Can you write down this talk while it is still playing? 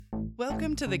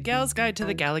Welcome to the Gals Guide to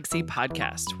the Galaxy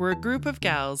podcast, where a group of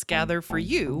gals gather for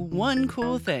you one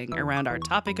cool thing around our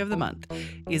topic of the month.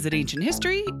 Is it ancient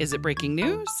history? Is it breaking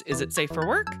news? Is it safe for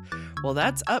work? Well,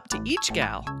 that's up to each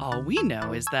gal. All we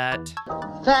know is that...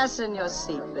 Fasten your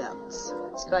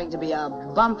seatbelts. It's going to be a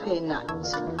bumpy night.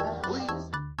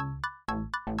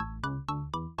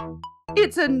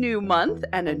 It's a new month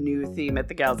and a new theme at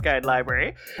the Gals Guide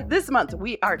Library. This month,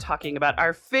 we are talking about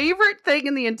our favorite thing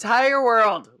in the entire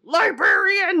world,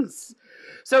 librarians!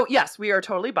 So yes, we are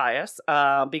totally biased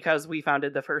because we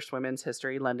founded the first women's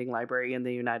history lending library in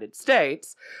the United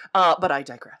States, but I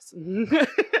digress.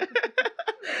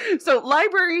 So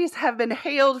libraries have been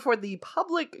hailed for the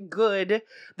public good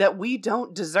that we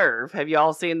don't deserve. Have you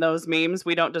all seen those memes?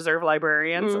 We don't deserve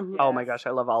librarians. Yes. Oh my gosh,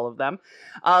 I love all of them.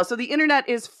 So the internet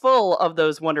is full of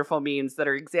those wonderful memes that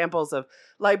are examples of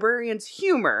librarians'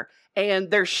 humor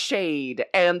and their shade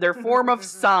and their form of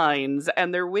signs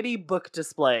and their witty book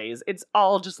displays. It's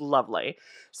all just lovely.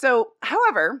 So,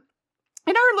 however,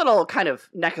 in our little kind of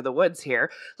neck of the woods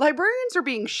here, librarians are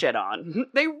being shit on.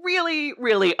 They really,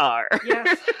 really are.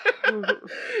 Yes.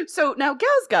 So now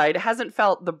Gals Guide hasn't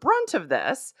felt the brunt of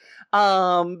this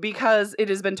because it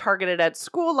has been targeted at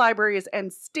school libraries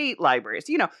and state libraries.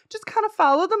 You know, just kind of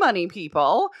follow the money,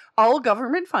 people. All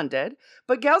government funded.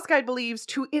 But Gals Guide believes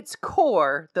to its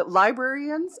core that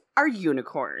librarians are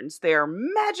unicorns. They are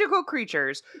magical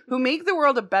creatures who make the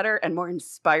world a better and more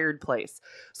inspired place.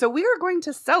 So we are going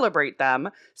to celebrate them,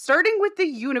 starting with the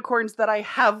unicorns that I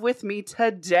have with me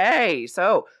today.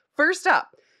 So first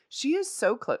up, she is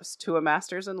so close to a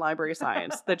master's in library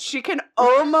science that she can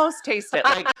almost taste it.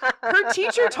 Like, her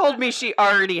teacher told me she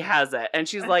already has it. And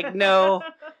she's like, no,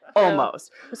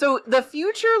 almost. So the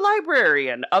future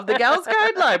librarian of the Gals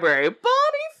Guide Library,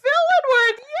 Bonnie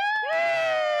Fillenworth.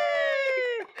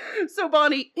 Yay! So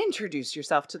Bonnie, introduce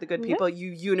yourself to the good people,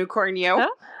 you unicorn, you.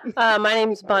 My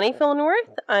name's Bonnie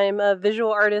Fillenworth. I'm a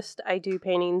visual artist. I do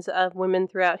paintings of women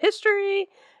throughout history.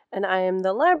 And I am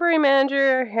the library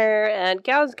manager here at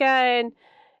Gals Guide.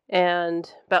 And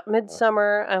about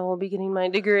midsummer, I will be getting my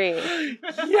degree.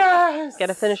 Yes! Got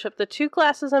to finish up the 2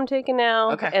 classes I'm taking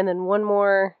now. Okay. And then 1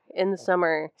 more in the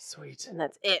summer. Sweet. And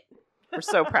that's it. We're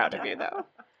so proud of you, though.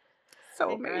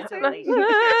 So amazing.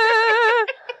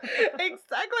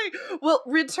 Exactly. Well,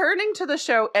 returning to the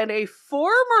show and a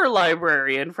former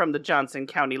librarian from the Johnson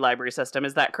County Library System,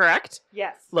 is that correct?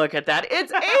 Yes. Look at that.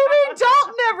 It's Amy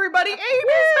Dalton, everybody. Amy's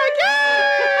back.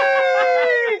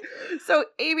 Yay! So,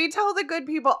 Amy, tell the good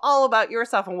people all about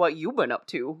yourself and what you've been up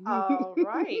to. All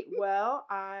right. Well,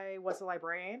 I was a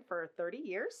librarian for 30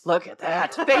 years. Look at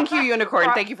that. Thank you,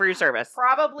 Unicorn. Thank you for your service.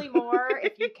 Probably more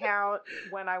if you count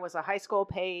when I was a high school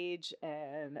page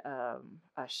and a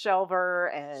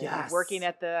shelver and Yes. working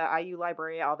at the IU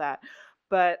library, all that.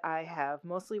 But I have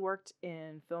mostly worked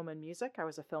in film and music. I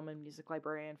was a film and music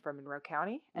librarian for Monroe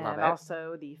County and Love it.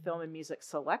 also the film and music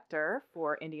selector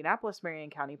for Indianapolis Marion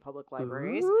County Public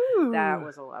Libraries. Ooh. That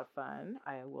was a lot of fun,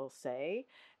 I will say.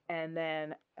 And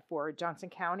then for Johnson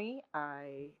County,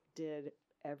 I did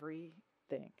everything.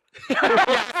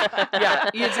 Yeah,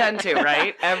 you tend to,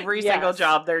 right? Every Yes. single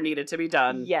job there needed to be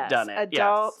done, Yes. done it.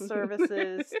 Adult Yes.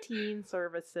 services, teen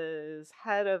services,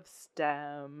 head of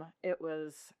STEM. It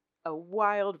was a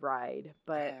wild ride,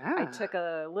 but I Yeah. took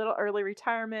a little early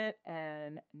retirement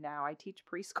and now I teach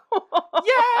preschool.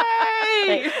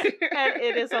 Yay! And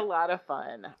it is a lot of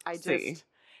fun. See.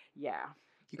 Yeah.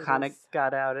 You It kind of is.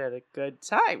 got out at a good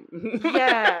time.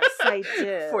 Yes, I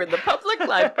did. For the public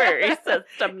library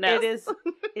system now. It is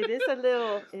a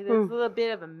little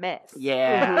bit of a mess.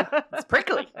 Yeah, it's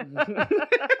prickly.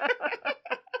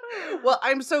 Well,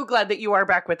 I'm so glad that you are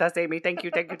back with us, Amy. Thank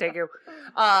you, thank you, thank you.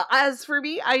 As for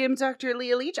me, I am Dr.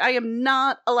 Leah Leach. I am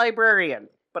not a librarian,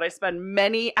 but I spend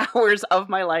many hours of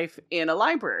my life in a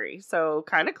library. So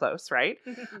kind of close, right?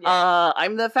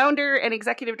 I'm the founder and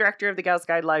executive director of the Gals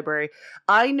Guide Library.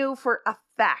 I know for a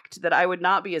fact that I would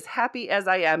not be as happy as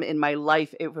I am in my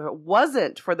life if it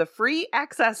wasn't for the free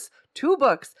access to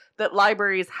books that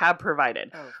libraries have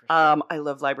provided. Oh, for sure. I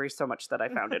love libraries so much that I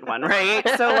founded one, right?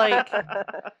 So like,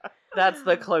 that's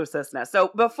the closestness.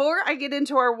 So before I get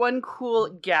into our one cool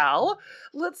gal,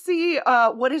 let's see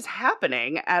what is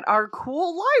happening at our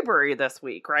cool library this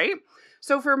week, right?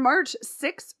 So for March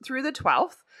 6th through the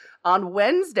 12th, on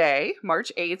Wednesday,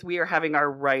 March 8th, we are having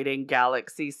our Writing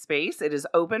Galaxy space. It is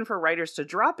open for writers to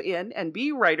drop in and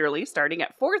be writerly starting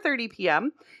at 4:30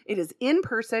 p.m. It is in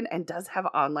person and does have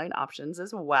online options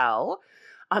as well.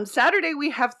 On Saturday, we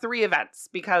have 3 events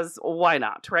because why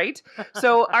not, right?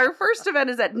 So our first event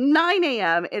is at 9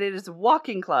 a.m. and it is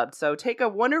walking club. So take a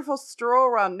wonderful stroll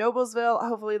around Noblesville.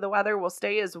 Hopefully the weather will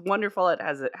stay as wonderful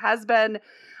as it has been.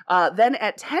 Then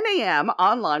at 10 a.m.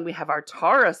 online, we have our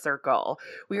Tara Circle.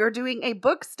 We are doing a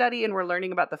book study and we're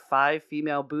learning about the 5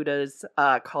 female Buddhas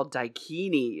called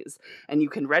Daikinis. And you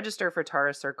can register for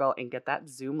Tara Circle and get that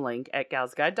Zoom link at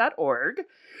galsguide.org.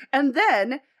 And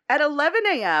then at 11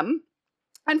 a.m.,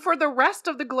 and for the rest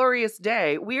of the glorious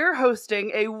day, we are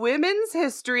hosting a women's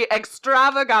history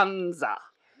extravaganza.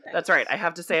 That's right. I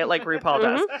have to say it like RuPaul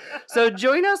does. So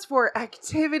join us for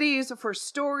activities, for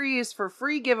stories, for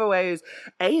free giveaways,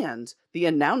 and the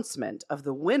announcement of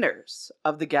the winners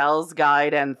of the Gals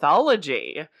Guide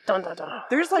Anthology. Dun, dun, dun.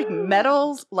 There's like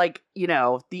medals, like, you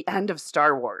know, the end of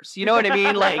Star Wars. You know what I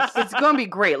mean? Like, it's going to be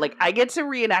great. Like, I get to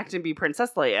reenact and be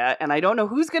Princess Leia, and I don't know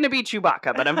who's going to be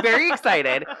Chewbacca, but I'm very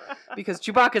excited because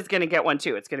Chewbacca's going to get one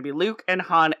too. It's going to be Luke and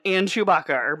Han and Chewbacca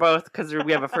are both, because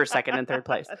we have a first, second, and third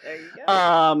place. There you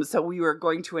go. So we were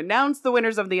going to announce the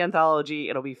winners of the anthology.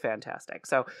 It'll be fantastic.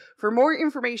 So for more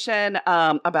information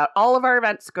about all of our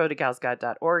events, go to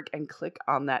galsguide.org and click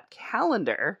on that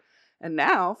calendar. And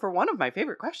now for one of my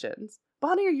favorite questions.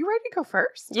 Bonnie, are you ready to go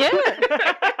first? Yeah.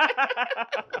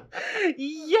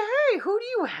 Yay! Who do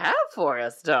you have for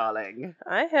us, darling?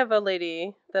 I have a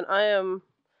lady that I am,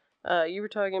 you were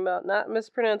talking about not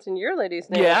mispronouncing your lady's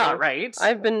name. Yeah, right.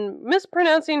 I've been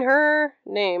mispronouncing her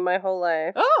name my whole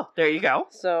life. Oh, there you go.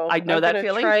 So I know I'm that gonna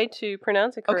feeling. Try to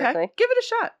pronounce it correctly. Okay, give it a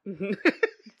shot.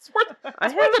 It's worth I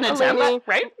it's worth an have a attempt, lady-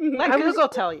 right? Let Google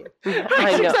tell you.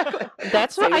 I know. Exactly.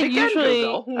 That's Say what it I again, usually,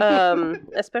 Google.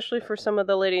 especially for some of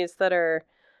the ladies that are,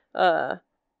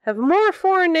 have more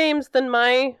foreign names than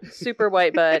my super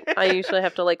white butt. I usually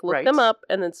have to like look Right. them up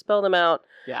and then spell them out.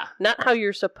 Yeah. Not how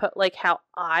you're supposed, like how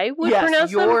I would Yes,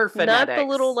 pronounce your them. Not the phonetics.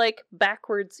 little like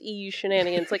backwards E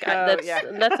shenanigans. Like Oh, that's yeah.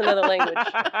 that's another language.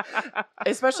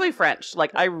 Especially French.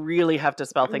 Like, I really have to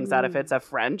spell things out if it's a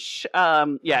French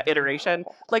iteration.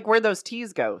 Like, where those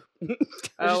T's go. just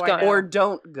I gone. know. Or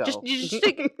don't go.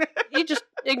 You just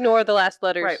ignore the last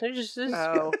letters. Right. They're just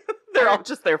Oh, They're all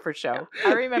just there for show.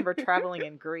 I remember traveling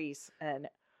in Greece and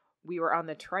we were on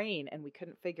the train and we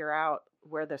couldn't figure out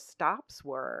where the stops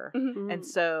were. Mhm. And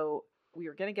so we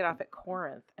were going to get off at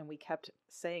Corinth and we kept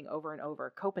saying over and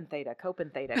over, Copentheta,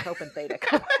 Copentheta, Copentheta.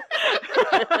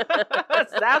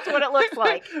 That's what it looks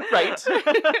like. Right.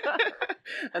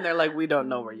 And they're like, we don't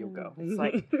know where you go. It's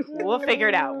like, we'll figure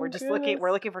it out. We're just Goodness.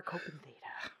 we're looking for Copentheta.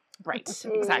 Right.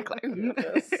 Exactly.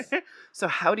 goodness. So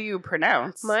how do you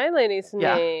pronounce? My lady's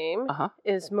Yeah. name Uh-huh.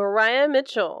 is Mariah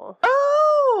Mitchell.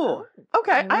 Oh,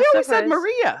 okay. I'm I always said surprised.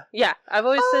 Maria. Yeah, I've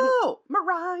always Oh,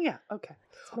 Mariah. Okay.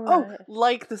 said Mariah. Oh,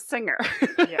 like the singer.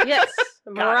 Yeah. Yes,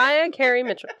 Mariah Carey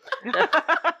Mitchell.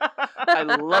 I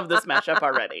love this mashup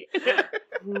already.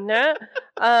 No,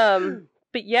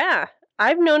 but yeah,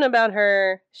 I've known about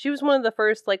her. She was one of the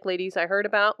first like ladies I heard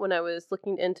about when I was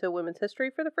looking into women's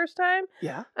history for the first time.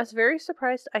 Yeah. I was very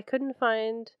surprised I couldn't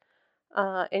find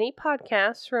any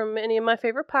podcasts from any of my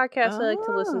favorite podcasts I like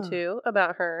to listen Oh. to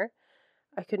about her.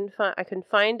 I couldn't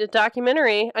find a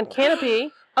documentary on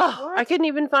Canopy. Oh, I couldn't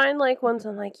even find like ones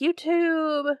on like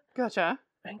YouTube. gotcha.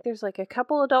 I think there's like a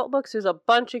couple adult books. There's a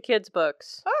bunch of kids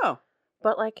books, Oh,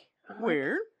 but like I'm like,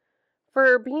 weird.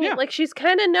 for being Yeah. like she's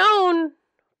kind of known,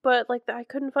 but like I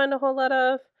couldn't find a whole lot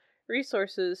of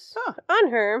resources Huh.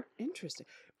 on her. Interesting.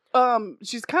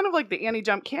 She's kind of like the Annie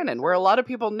Jump canon, where a lot of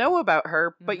people know about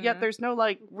her, but yet Mhm. there's no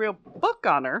like real book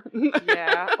on her.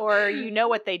 Yeah. Or you know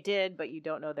what they did, but you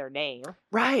don't know their name.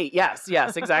 Right. Yes.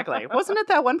 Yes. Exactly. Wasn't it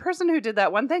that one person who did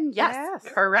that one thing? Yes.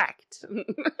 Yes. Correct.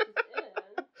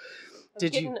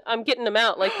 Did you? I'm getting them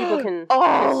out like people can.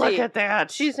 Oh, see. look at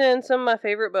that. She's in some of my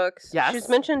favorite books. Yes. She's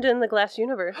mentioned in the Glass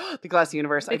Universe The Glass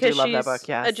Universe. I do because love she's that book.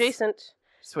 Yes. adjacent,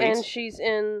 Sweet. and she's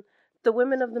in The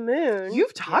Women of the Moon.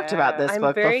 You've talked about Yeah. this I'm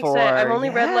book very before. excited. I've only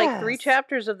read like 3 Yes.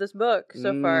 chapters of this book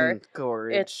so far.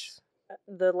 Gorge. It's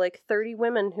the like 30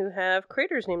 women who have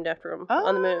craters named after them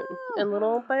on the moon and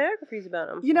little biographies about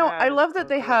them. You know, That I is love so that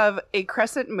they cool. have a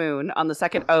crescent moon on the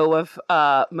second O of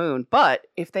moon, but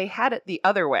if they had it the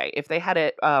other way, if they had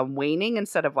it waning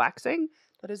instead of waxing,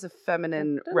 that is a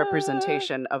feminine Ta-da.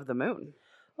 representation of the moon.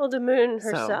 Well, the moon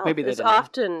So, herself maybe they is didn't know.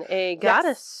 often a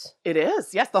goddess. It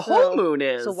is. Yes, the whole So- moon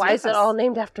is. So why is it yes. all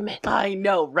named after men? I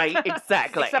know, right?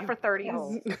 Exactly. Except for 30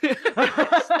 holes.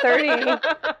 30.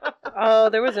 Oh,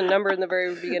 there was a number in the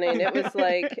very beginning. It was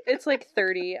like it's like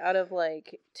 30 out of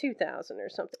like 2,000 or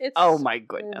something. It's Oh my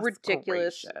goodness.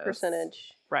 ridiculous gracious.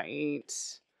 percentage. Right.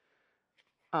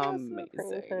 That's not pretty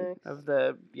Amazing. thing. Of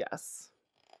the yes.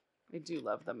 I do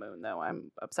love the moon, though.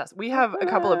 I'm obsessed. We have a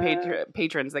couple of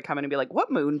patrons that come in and be like,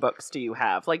 what moon books do you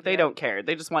have? Like, they don't care.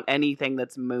 They just want anything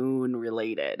that's moon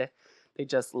related. They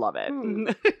just love it.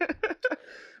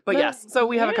 But yes, so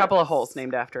we have a couple of holes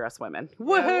named after us women.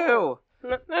 Woohoo!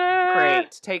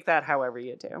 Great. Take that however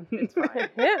you do. It's fine.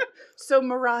 Yeah. So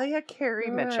Mariah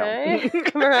Carey Mitchell.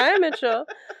 Mariah Mitchell.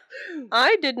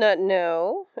 I did not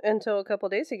know until a couple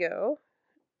days ago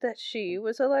that she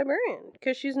was a librarian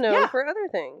because she's known for other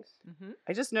things. Mm-hmm.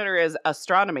 I just know her as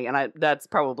astronomy, and that's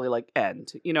probably like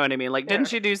end. You know what I mean? Like, didn't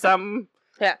she do something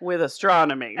with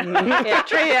astronomy? Yeah,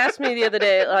 Trey asked me the other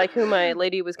day, like, who my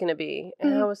lady was going to be.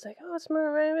 And I was like, oh, it's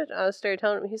Mariah Mitchell. I started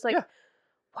telling him. He's like,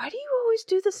 why do you always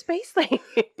do the space thing?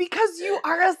 Because you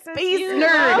are a space you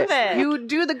nerd. love it. You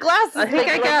do the glasses. I think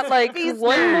I got like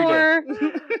one more.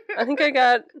 I think I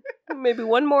got maybe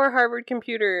one more Harvard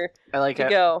computer I like to it.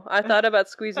 go. I thought about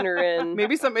squeezing her in.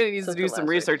 Maybe somebody needs to Something do some last week.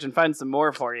 research and find some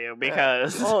more for you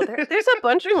because There's a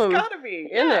bunch of them gotta be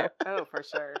in there. Oh, for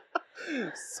sure.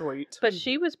 Sweet. But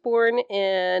she was born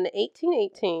in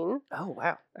 1818. Oh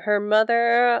wow. Her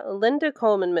mother, Linda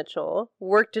Coleman Mitchell,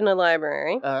 worked in a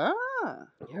library. Ah.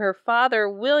 Her father,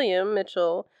 William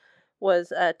Mitchell,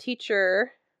 was a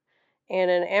teacher and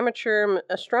an amateur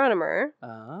astronomer.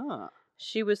 Ah.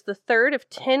 She was the third of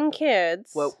 10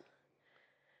 kids. Whoa.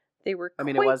 They were I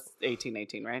mean, it was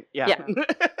 1818, right? Yeah.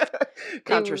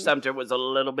 Contraceptive was a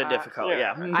little bit difficult.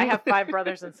 Yeah. I have 5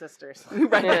 brothers and sisters.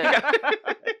 Right. Yeah.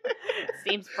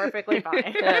 Seems perfectly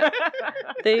fine. Yeah.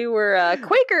 They were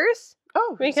Quakers.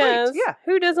 Oh, Because sweet. Yeah.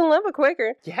 who doesn't love a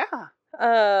Quaker? Yeah.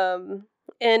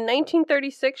 In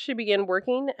 1936, she began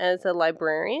working as a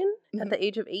librarian at the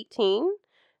age of 18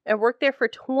 and worked there for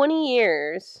 20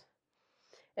 years.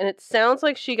 And it sounds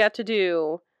like she got to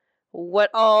do what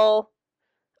all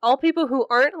people who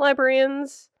aren't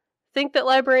librarians think that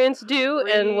librarians do,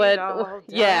 and what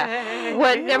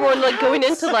everyone like going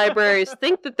into libraries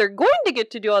think that they're going to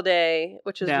get to do all day,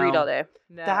 which is read all day.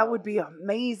 No. That would be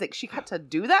amazing. She got to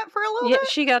do that for a little Yeah, bit?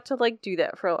 she got to like do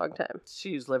that for a long time.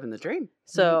 She was living the dream.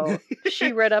 So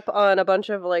she read up on a bunch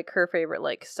of like her favorite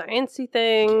like sciencey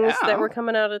things Yeah. that were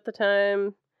coming out at the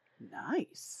time.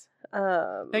 Nice.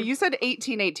 Now, you said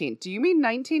 1818. Do you mean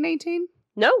 1918?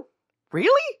 No,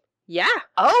 Really? yeah,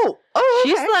 Oh, okay.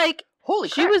 she's like Holy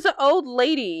she crap. was an old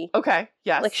lady. Okay,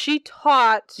 yes. Like she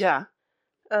taught Yeah.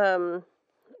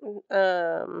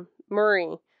 Murray,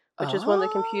 which is one of the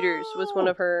computers, was one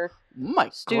of her. My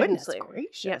students goodness later.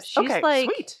 gracious. Yeah, she's okay, like-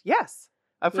 sweet. Yes.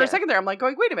 For Yeah. a second there, I'm like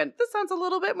going, wait a minute, this sounds a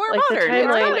little bit more Like the modern. It's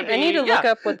timeline. gotta I need to be- look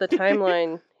up what the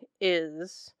timeline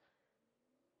is.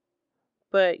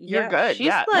 But You're yeah, good. she's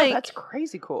yeah. like No, that's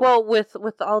crazy cool. well with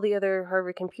all the other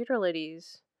Harvard computer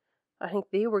ladies. I think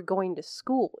they were going to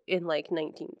school in like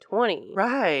 1920.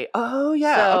 right. Oh,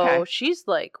 yeah. So okay. she's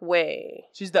like way.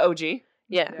 She's the OG.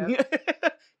 Yeah.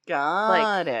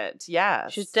 Got it.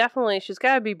 Yes. She's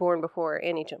got to be born before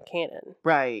Annie Jump Cannon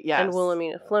right. Yes. and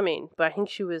Wilhelmina Fleming, but I think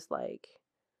she was like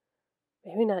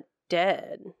maybe not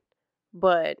dead,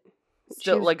 but she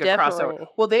Still was like a definitely- crossover.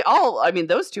 Well, they all, I mean,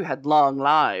 those two had long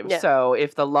lives. Yeah. So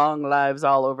if the long lives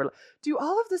all over, do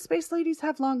all of the space ladies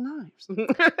have long lives?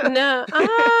 No,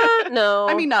 no.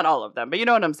 I mean, not all of them, but you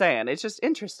know what I'm saying. It's just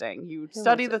interesting. You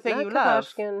study was the it? thing Not you love,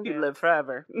 Kavashkin. you live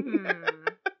forever.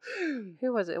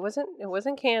 Who was it? It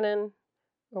wasn't Cannon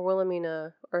or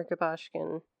Wilhelmina or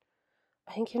Gabashkin.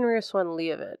 I think Henrietta Swan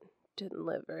Leavitt didn't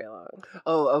live very long.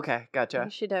 Oh, okay, I gotcha.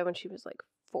 think she died when she was like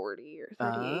 40 or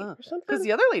 38 or something. Because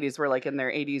the other ladies were like in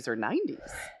their 80s or 90s.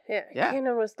 Yeah, Yeah.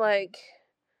 Cannon was like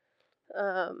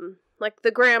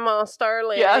the grandma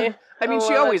starling. Yeah. I mean, a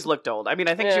she lot. always looked old. I mean,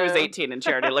 I think she was Yeah. 18 and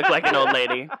she already looked like an old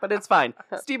lady, but it's fine.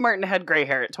 Steve Martin had gray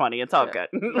hair at 20. It's all Yeah.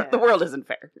 good. The world isn't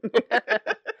fair.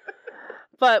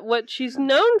 But what she's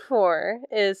known for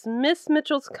is Miss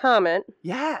Mitchell's Comet,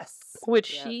 Yes.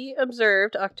 which Yes. she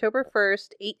observed October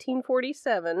 1st,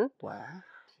 1847. Wow.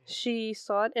 She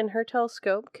saw it in her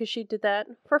telescope because she did that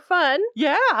for fun.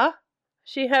 Yeah.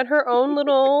 She had her own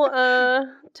little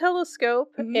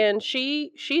telescope, Mhm. and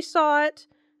she saw it.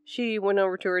 She went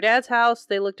over to her dad's house.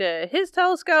 They looked at his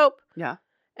telescope. Yeah.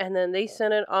 And then they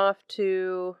sent it off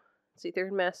to, let's see, they're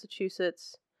in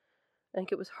Massachusetts. I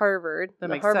think it was Harvard, That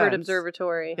the makes Harvard sense.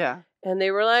 Observatory. Yeah. And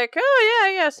they were like,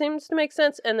 oh, yeah, seems to make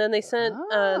sense. And then they sent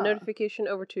Ah. a notification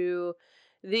over to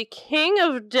the King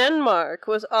of Denmark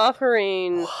was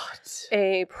offering What?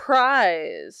 a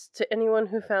prize to anyone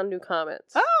who found new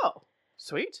comets. Oh.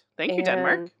 Sweet. Thank you,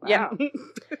 Denmark. And- yeah.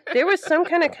 There was some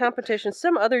kind of competition.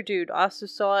 Some other dude also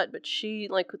saw it, but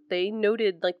they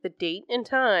noted like the date and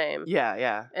time.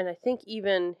 Yeah. And I think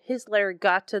even his letter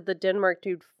got to the Denmark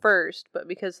dude first, but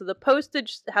because of the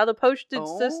postage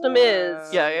system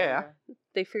is, Yeah.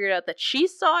 they figured out that she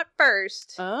saw it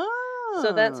first. Oh.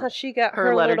 So that's how she got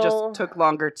her letter little... just took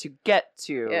longer to get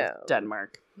to Yeah.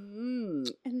 Denmark.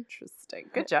 Interesting.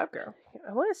 Good job, girl.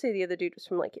 I want to say the other dude was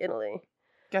from like Italy.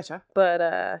 Gotcha. But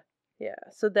yeah.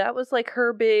 So that was like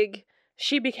her big.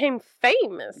 She became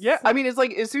famous. Yeah, I mean, it's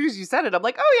like as soon as you said it, I'm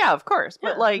like, oh yeah, of course.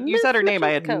 But Yeah, like you Miss said her name,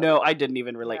 I Mitchell's didn't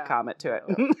even relate Yeah. comment to it.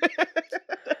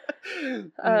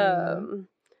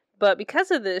 But because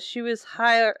of this, she was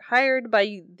hired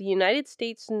by the United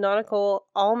States Nautical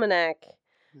Almanac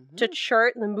to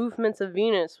chart the movements of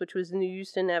Venus, which was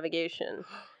used in navigation.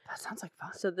 That sounds like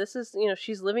fun. So this is,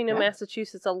 she's living in Yeah.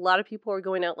 Massachusetts. A lot of people are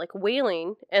going out like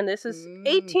whaling, and this is Mm.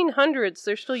 1800s.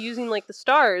 They're still using like the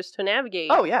stars to navigate.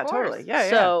 Oh yeah, Of course. totally. Yeah.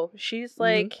 So she's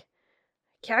like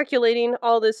calculating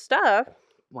all this stuff,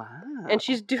 Wow. and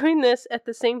she's doing this at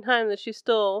the same time that she's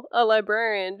still a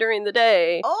librarian during the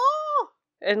day.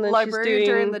 And then librarian she's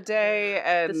doing during the day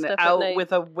and stuff at out night.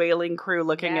 with a whaling crew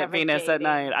looking at Venus at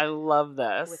night. Navigating I love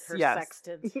this. with her yes.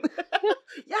 sextant.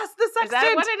 Yes, the sextant. Is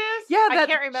that what it is? Yeah, I that-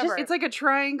 can't remember. It's like a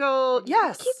triangle.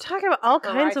 Yes. keep talking about all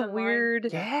kinds of Horizon line.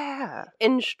 weird Yeah.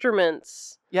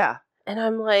 instruments. Yeah. And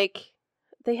I'm like,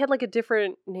 they had like a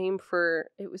different name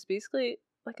for it. Was basically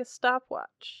like a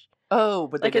stopwatch. Oh,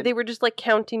 but Like they, they were just like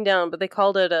counting down, but they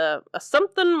called it a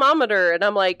something-mometer. And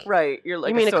I'm like, right. You're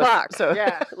like You mean a so- clock? So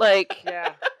Yeah. like,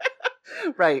 Yeah.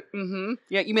 right. Mm-hmm.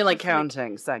 Yeah. You mean like It's like-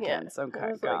 counting seconds? I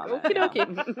Okay. was got like, it.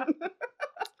 okie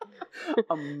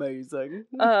Amazing.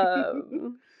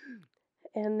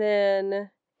 And then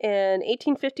in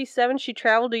 1857, she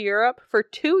traveled to Europe for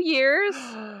 2 years.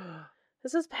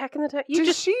 This is back in the time. You Does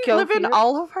just she go live for in your-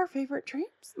 all of our favorite dreams?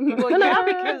 Well, yeah,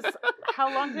 because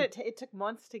how long did it take? It took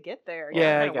months to get there. You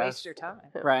Yeah, don't I wanna guess. waste your time.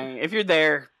 Right. If you're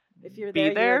there, If you're Be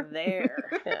there, there.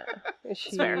 you're there. Yeah.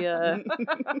 She fair.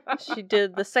 she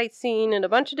did the sightseeing in a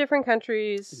bunch of different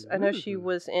countries. I know she Ooh.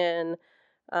 was in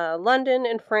London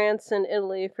and France and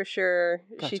Italy for sure.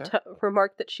 She Gotcha.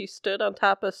 remarked that she stood on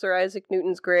top of Sir Isaac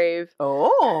Newton's grave,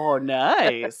 Oh,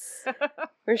 nice.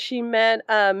 where she met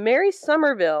Mary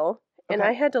Somerville, and Okay.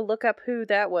 I had to look up who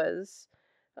that was.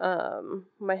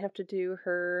 Might have to do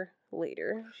her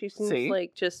later. She seems See?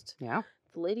 like just Yeah.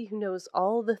 the lady who knows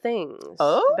all the things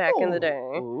Oh. back in the day.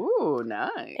 Ooh,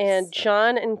 nice. And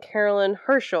John and Carolyn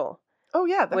Herschel. oh,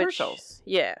 yeah, the which, Herschels.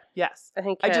 Yeah, Yes. I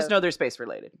think I just have- know they're space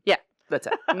related. Yeah. That's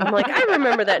it. I'm like, I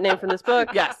remember that name from this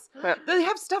book. Yes. Yeah. They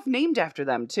have stuff named after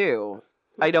them too.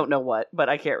 I don't know what, but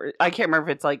I can't remember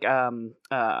if it's like a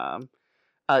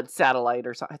satellite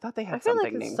or something. I thought they had I feel something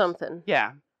like it's named. something,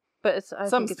 Yeah. but I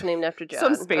Some think it's named after John.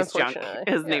 Some space junk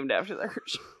unfortunately. is Yeah. named after the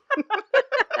Herschel.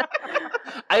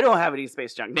 I don't have any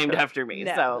space junk named after me,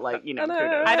 No. so like I know.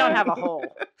 kudos. I don't have a hole.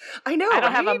 I know. I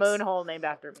don't have a right? moon hole named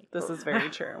after me. This is very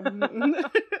true.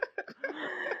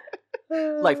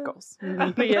 Life goals.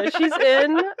 But yeah, she's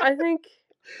in.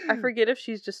 I forget if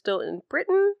she's just still in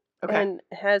Britain Okay. and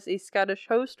has a Scottish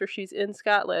host, or she's in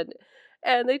Scotland,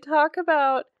 and they talk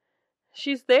about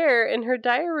she's there in her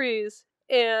diaries,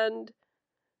 and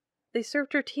they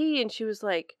served her tea, and she was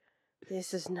like,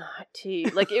 "This is not tea."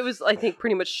 Like it was, I think,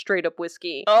 pretty much straight up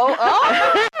whiskey. Oh,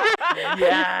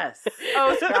 yes.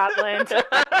 Oh, Scotland.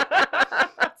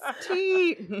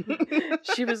 Tea.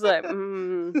 She was like,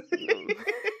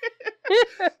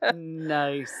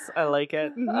 Nice. I like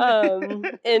it. In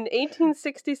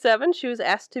 1867, she was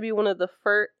asked to be one of the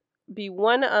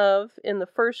in the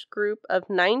first group of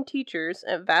 9 teachers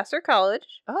at Vassar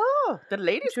College. Oh, the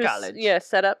ladies' Which was, college. yeah,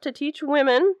 set up to teach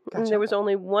women, and Gotcha. there was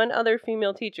only one other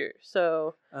female teacher.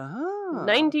 So Oh.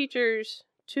 9 teachers,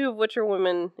 2 of which are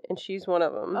women, and she's one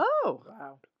of them. Oh,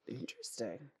 Wow.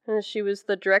 interesting. And she was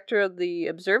the director of the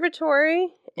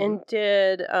observatory and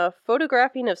did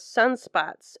photographing of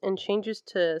sunspots and changes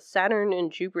to Saturn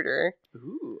and Jupiter.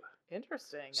 Ooh.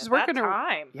 Interesting. She's At working that her-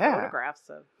 time. yeah. Photographs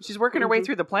of. She's working her way Mhm.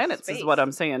 through the planets, is what Space.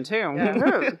 I'm saying too.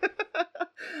 Yeah.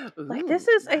 Like Ooh, this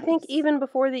is, I think, nice. even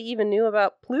before they even knew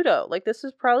about Pluto. Like this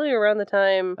is probably around the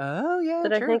time Oh yeah, that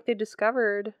true. I think they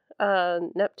discovered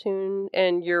Neptune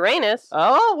and Uranus.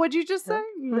 Oh, what'd you just say?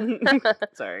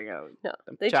 Sorry, No,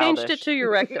 I'm they changed it childish. to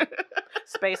Eureka.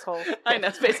 Space holes. I know,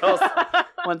 space holes.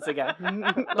 Once again,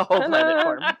 the whole planet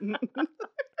form.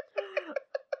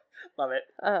 Love it.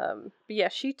 But yeah,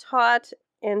 she taught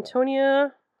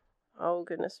Antonia. Oh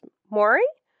goodness, Mori.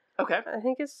 Okay. I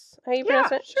think is how you Yeah,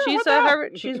 pronounce it. sure, She's what the a hell?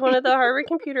 Harvard. She's one of the Harvard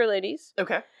computer ladies.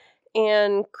 Okay.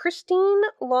 And Christine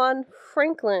Lawn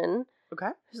Franklin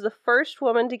Okay. She's the first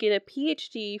woman to get a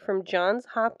PhD from Johns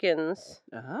Hopkins.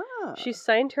 Ah. She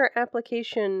signed her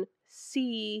application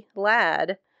C.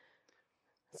 Lad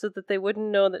so that they wouldn't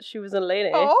know that she was a lady.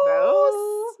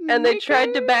 Oh, And they tried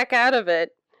to sneaky. back out of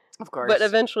it. Of course. But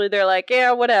eventually they're like,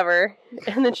 yeah, whatever.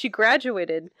 And then she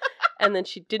graduated. And then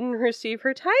she didn't receive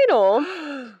her title.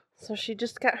 So she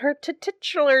just got her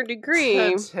titular degree.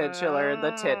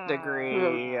 The tit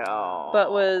degree. Oh.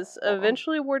 But was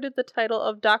eventually awarded the title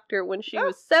of doctor when she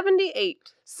was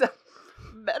 78. So,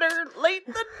 better late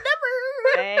than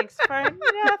never. Thanks for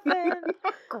nothing.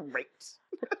 Great.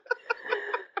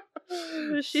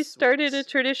 She started a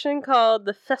tradition called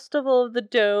the Festival of the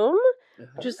Dome,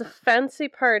 which is a fancy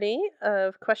party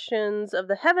of questions of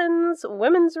the heavens,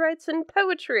 women's rights, and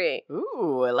poetry.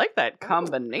 Ooh, I like that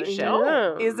combination.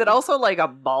 Yeah. Is it also like a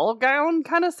ball gown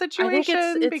kind of I situation?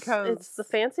 think because it's the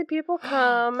fancy people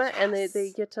come and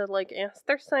they get to like ask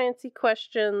their sciencey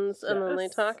questions and then they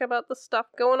Yes. talk about the stuff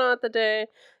going on at the day.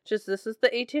 Just this is the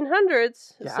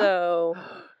 1800s, Yeah. so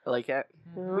I like it.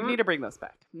 We need to bring those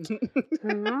back.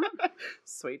 Mhm.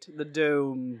 Sweet. The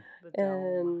dome.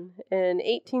 And in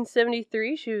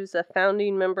 1873, she was a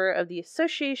founding member of the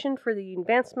Association for the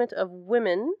Advancement of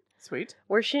Women, Sweet.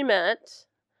 where she met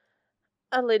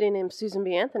a lady named Susan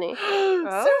B. Anthony.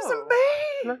 Susan B.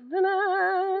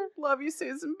 Na-na-na. Love you,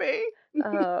 Susan B. In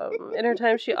her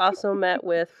time, she also met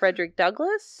with Frederick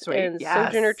Douglass Sweet, and yes.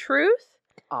 Sojourner Truth.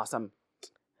 Awesome.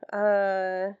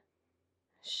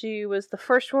 She was the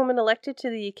first woman elected to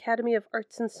the Academy of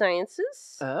Arts and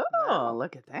Sciences. Oh,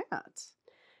 look at that.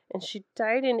 And she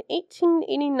died in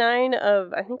 1889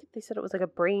 of, I think they said it was like a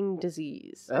brain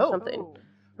disease or Oh. something.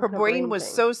 Her A brain was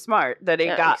thing. so smart that it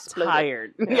Yeah, got exploded.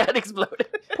 tired. Yeah. Yeah, it exploded.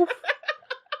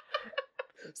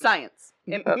 Science.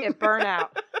 It burn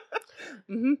out.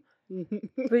 hmm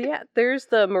But yeah, there's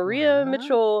the Maria Wow.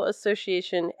 Mitchell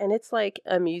Association, and it's like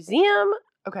a museum,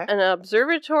 Okay. an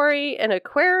observatory, an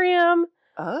aquarium.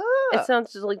 Oh, It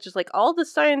sounds just like all the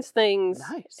science things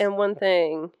nice. in one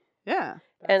thing. Yeah.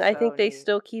 And I That's think so they neat.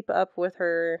 still keep up with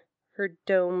her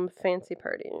dome fancy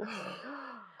parties.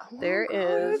 There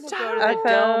is- We'll go to I the dome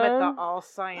at found- the all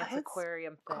science Let's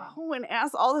aquarium thing. Go and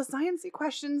ask all the sciencey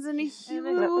questions in a huge, In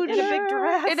a big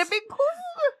dress. in a big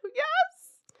pool.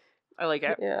 Yes. I like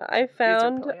it. Yeah, I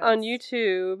found on plants.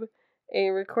 YouTube a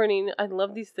recording. I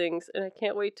love these things, and I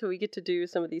can't wait till we get to do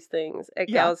some of these things at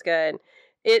Yeah. Gal's Guide.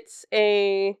 It's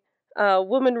a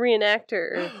woman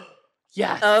reenactor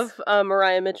Yes. of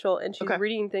Mariah Mitchell, and she's Okay.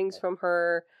 reading things from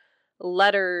her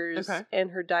letters Okay.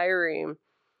 and her diary.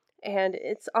 And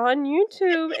it's on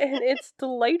YouTube, and it's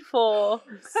delightful.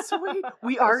 Sweet.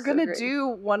 We are so going to great. do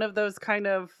one of those kind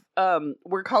of,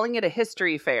 we're calling it a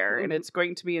history fair, and Mhm. it's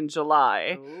going to be in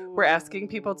July. We're asking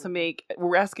people to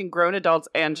we're asking grown adults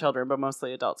and children, but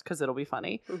mostly adults because it'll be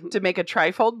funny, Mhm. to make a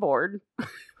trifold board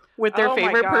with their Oh my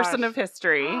favorite person gosh. of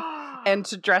history and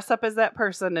to dress up as that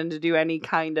person and to do any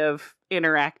kind of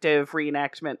interactive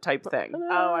reenactment type thing.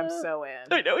 Oh, I'm so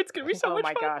in. I know, it's going to be so oh much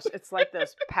my fun. gosh, it's like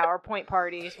those PowerPoint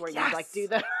parties where you like Yes. do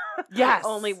the Yes.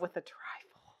 only with a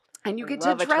trifold. And you I get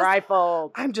love to a dress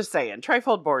trifold. I'm just saying,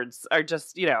 trifold boards are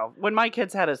just, when my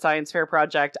kids had a science fair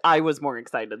project, I was more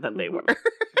excited than they Mhm.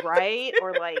 were. Right?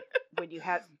 Or like when you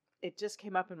had it just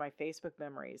came up in my Facebook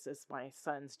memories as my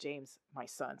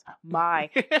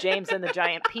James and the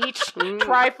Giant Peach Mm.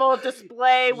 trifold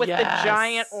display with Yes. the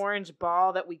giant orange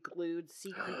ball that we glued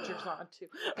sea creatures onto.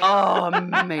 Oh,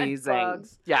 amazing.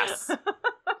 Bugs. Yes.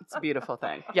 It's a beautiful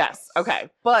thing. Yes. Okay.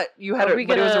 But you had Are we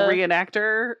but it was a gonna-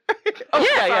 reenactor.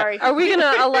 Sorry. Are we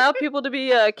gonna allow people to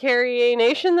be Carrie A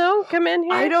Nation though? Come in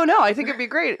here. I don't know. I think it'd be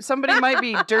great. Somebody might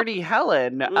be Dirty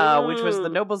Helen, which was the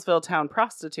Noblesville town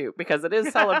prostitute, because it is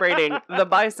celebrating the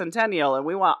bicentennial, and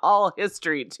we want all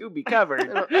history to be covered.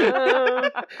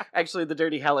 Actually, the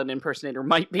Dirty Helen impersonator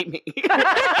might be me.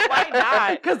 Why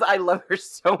not? Because I love her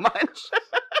so much.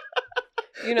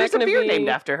 You're There's not a gonna beer be named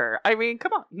after her. I mean,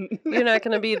 come on. You're not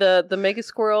gonna be the mega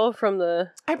squirrel from the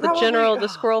general, the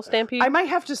squirrel stampede. I might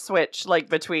have to switch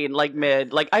between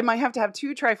mid. I might have to have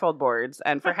 2 trifold boards,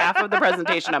 and for half of the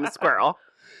presentation, I'm a squirrel,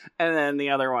 and then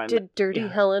the other one. Did Dirty yeah.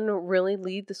 Helen really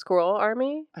lead the squirrel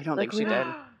army? I don't like, think she did.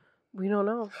 We don't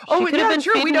know. Oh, she could have yeah, been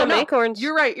true. feeding We don't them know. acorns.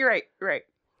 You're right.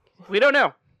 We don't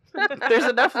know. There's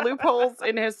enough loopholes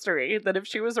in history that if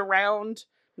she was around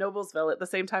Noblesville at the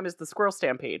same time as the squirrel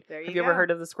stampede. There you Have you ever go.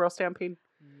 heard of the squirrel stampede?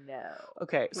 No.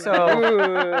 Okay, so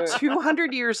Ooh.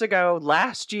 200 years ago,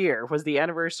 last year, was the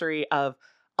anniversary of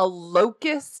a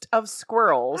locust of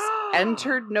squirrels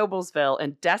entered Noblesville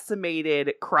and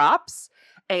decimated crops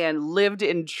and lived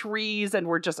in trees and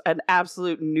were just an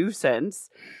absolute nuisance.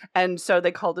 And so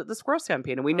they called it the Squirrel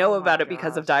Stampede. And we know Oh about my it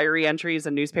because of gosh. diary entries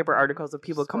and newspaper articles of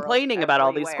people Squirrels complaining about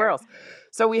all these everywhere. squirrels.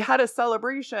 So we had a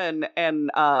celebration,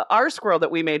 and our squirrel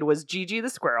that we made was Gigi the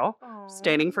squirrel, Aw.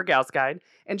 standing for Gals Guide.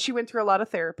 And she went through a lot of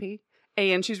therapy.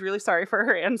 And she's really sorry for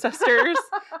her ancestors,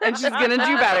 and she's gonna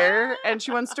do better. And she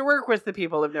wants to work with the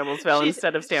people of Noblesville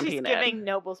instead of stampeding She's it. giving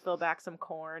Noblesville back some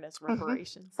corn as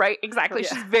reparations. Right, exactly. Yeah.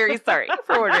 She's very sorry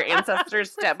for what her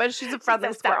ancestors did, but she's a friendly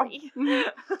She's so squirrel. sorry.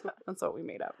 Mhm. That's what we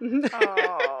made up.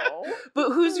 Oh. But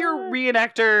who's your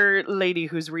reenactor lady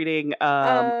who's reading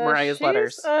Mariah's she's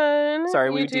letters? On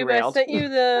Sorry, we YouTube. derailed. I sent you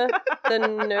the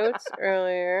notes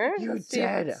earlier. You Let's see if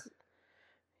did. it's-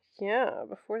 Yeah,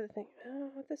 before the thing.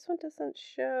 Oh, this one doesn't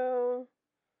show.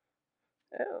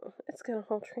 Oh, it's got a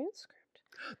whole transcript.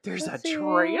 There's Let's a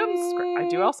transcript. I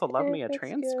do also love me a if it's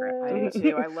transcript. I do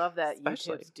too. I love that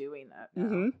Especially. YouTube's doing that now.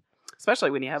 hmm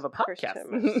Especially when you have a First podcast. time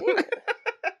I've seen it.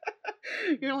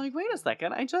 You're like, wait a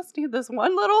second, I just need this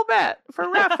one little bit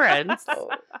for reference. Oh,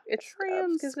 it's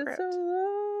because it's so Transcript.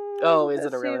 long. Oh, is it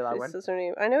Let's a see really if long he one? says her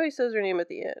name. I know he says her name at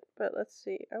the end, but let's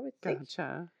see. I would think.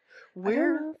 Gotcha. I don't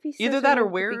Where? know if he says Either her that or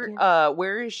name at the beginning.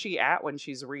 where is she at when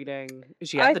she's reading? Is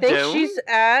she at I the think dome? she's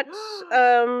at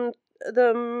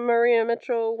the Maria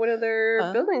Mitchell, one of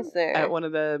their buildings there. At one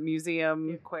of the The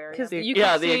museum. aquarium. 'Cause The, you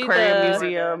yeah, can the see aquarium the-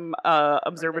 museum Or the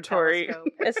observatory.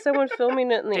 telescope. As someone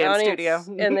filming it in the Dance audience,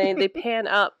 studio. and they pan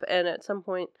up, and at some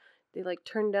point they like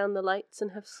turn down the lights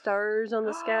and have stars on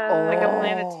the sky. Like a Oh.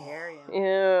 planetarium.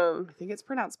 Yeah. I think it's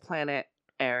pronounced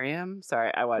Planetarium.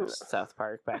 Sorry, I watched South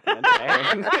Park back in the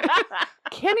day.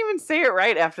 Can't even say it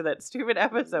right after that stupid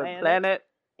episode.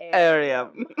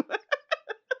 Planetarium.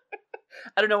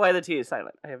 I don't know why the T is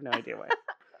silent. I have no idea why.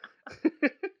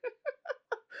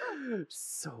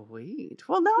 Sweet.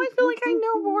 Well, now I feel like I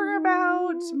know more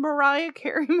about Mariah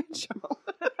Carey Mitchell.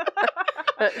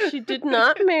 She did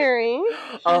not marry.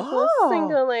 She was a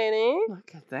single lady.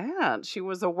 Look at that. She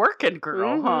was a working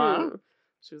girl, huh? Mhm.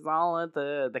 She was all at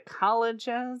the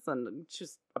colleges, and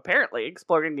she's apparently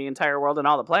exploring the entire world and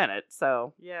all the planets.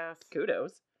 So Yes.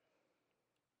 kudos.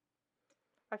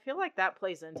 I feel like that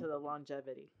plays into the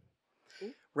longevity.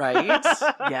 Right?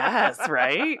 Yes,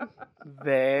 right?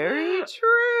 Very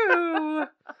true.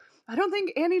 I don't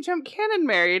think Annie Jump Cannon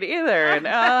married either.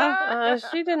 And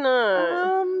She did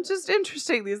not. just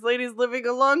interesting. These ladies living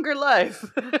a longer life.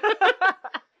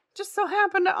 Just so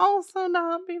happen to also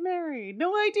not be married.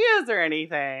 No ideas or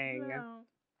anything. No.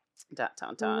 Dun,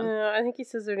 dun, dun. No, I think he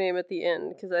says her name at the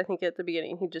end because I think at the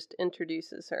beginning he just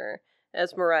introduces her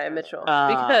as Mariah Mitchell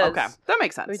because Okay, that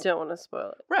makes sense. we don't want to spoil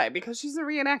it. Right, because she's a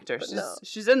reenactor. But She's no.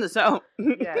 she's in the zone.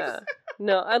 Yes. Yeah.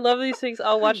 No, I love these things.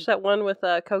 I'll watch that one with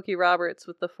Cokie Roberts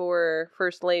with the 4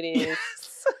 first ladies.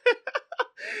 Yes.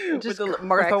 It With just the cracks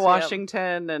Martha me up.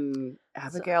 Washington and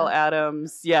Abigail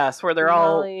Adams. Yes, where they're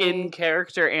Molly. all in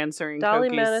character answering Dolly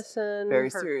Cokie's Madison. very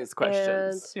her- serious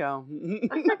questions. Yeah.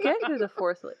 I forget who the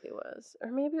 4th lady was.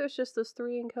 Or maybe it was just those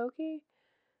 3 in Cokie.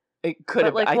 It could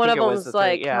have But like I one think of it them was was the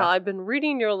like, three, yeah. I've been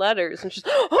reading your letters. And she's,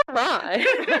 oh my.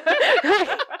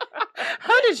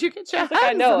 How did you get your hands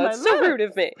I know, on my it's so letter? rude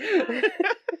of me.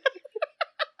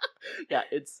 Yeah,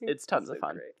 it's tons of so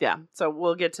fun. great. Yeah, so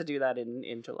we'll get to do that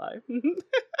in July.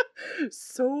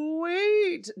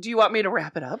 Sweet. Do you want me to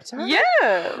wrap it up, Tara?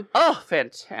 Yeah. Oh,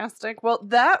 fantastic. Well,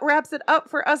 that wraps it up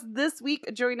for us this week.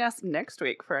 Join us next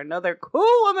week for another cool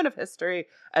woman of history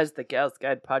as the Gals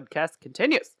Guide podcast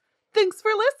continues. Thanks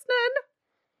for listening.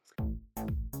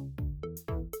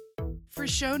 For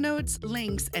show notes,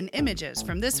 links, and images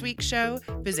from this week's show,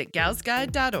 visit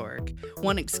galsguide.org.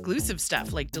 Want exclusive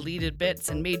stuff like deleted bits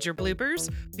and major bloopers?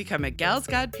 Become a Gals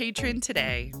Guide patron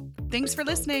today. Thanks for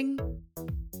listening.